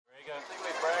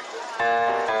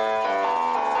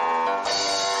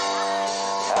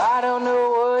I don't know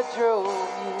what drove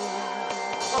you.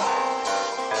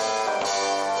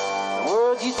 The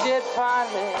world you did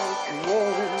finally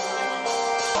create.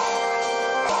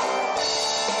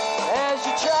 As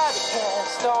you try to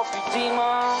cast off your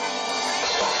demons,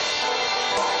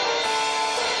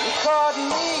 you caught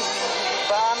me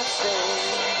by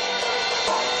mistake.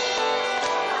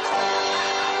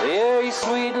 Very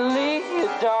sweetly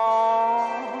at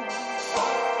dawn,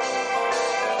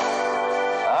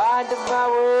 I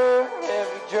devour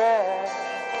every drag.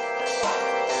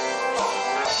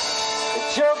 I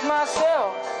choke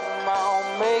myself in my own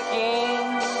making,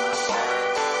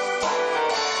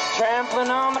 trampling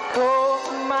on the cold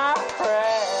of my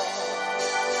crack.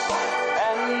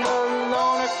 And the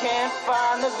loner can't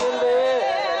find the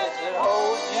village that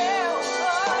holds you.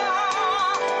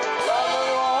 Lover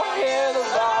won't hear the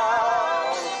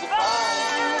vows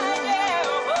divine.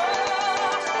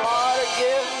 Heart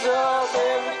gives up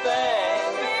everything.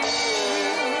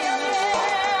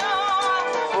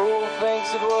 The fool thinks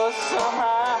it was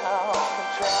somehow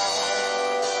contrived.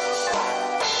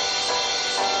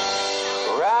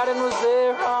 Writing was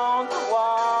there on the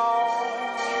wall.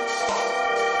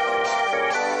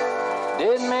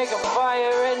 Didn't make a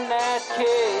fire in that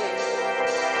cave.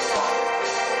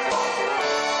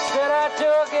 Said I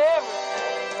took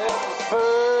everything that would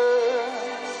burn.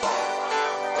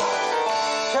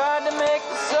 Tried to make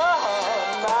the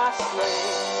sun my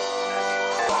slave.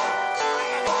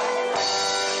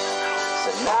 So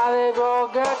now they've all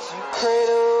got you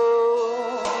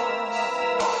cradled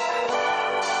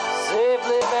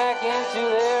safely back into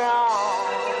their arms.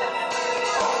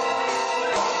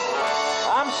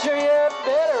 I'm sure you're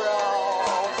better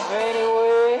off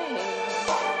anyway.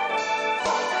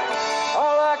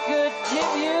 All I could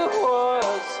give you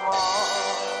was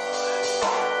harm,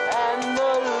 and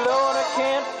the loner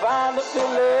can't find the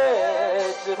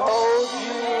village that holds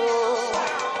you.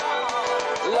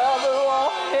 Lover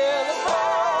won't hear the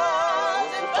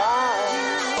vows that bind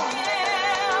you.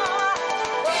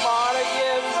 The martyr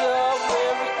gives up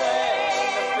everything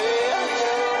to feel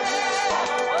you.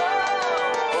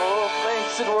 Oh,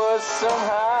 thinks it was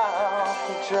somehow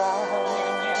contrived.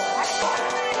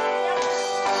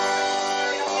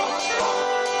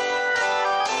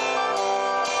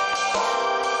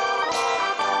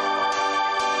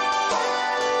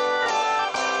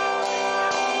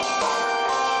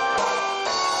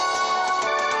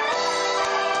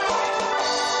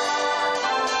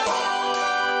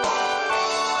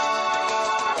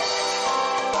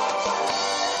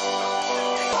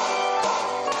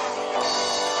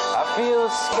 I feel the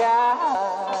sky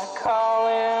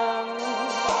calling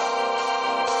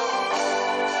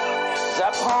as I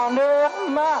ponder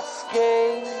my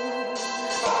escape.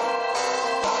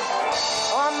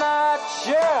 I'm not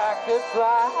sure I could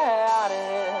fly out of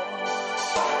here.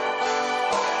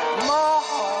 My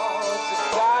heart's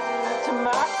gotten to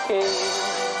my cave,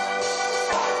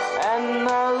 and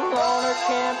the loner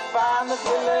can't find the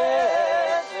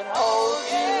village that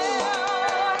holds you.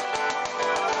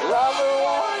 Lover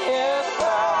won't hear the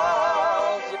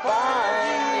vows that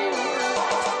bind you.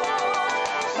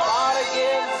 Martyr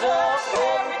gives up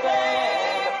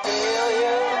everything to feel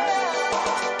you.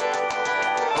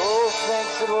 Fool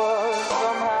thinks it was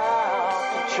somehow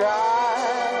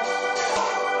contrived.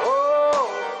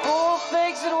 Oh, fool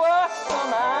thinks it was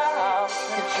somehow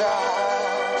contrived.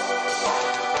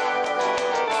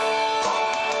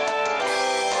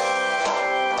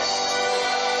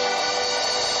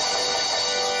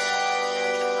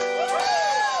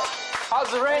 How's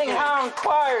the Raining Hound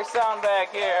Choir sound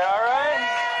back here, all right?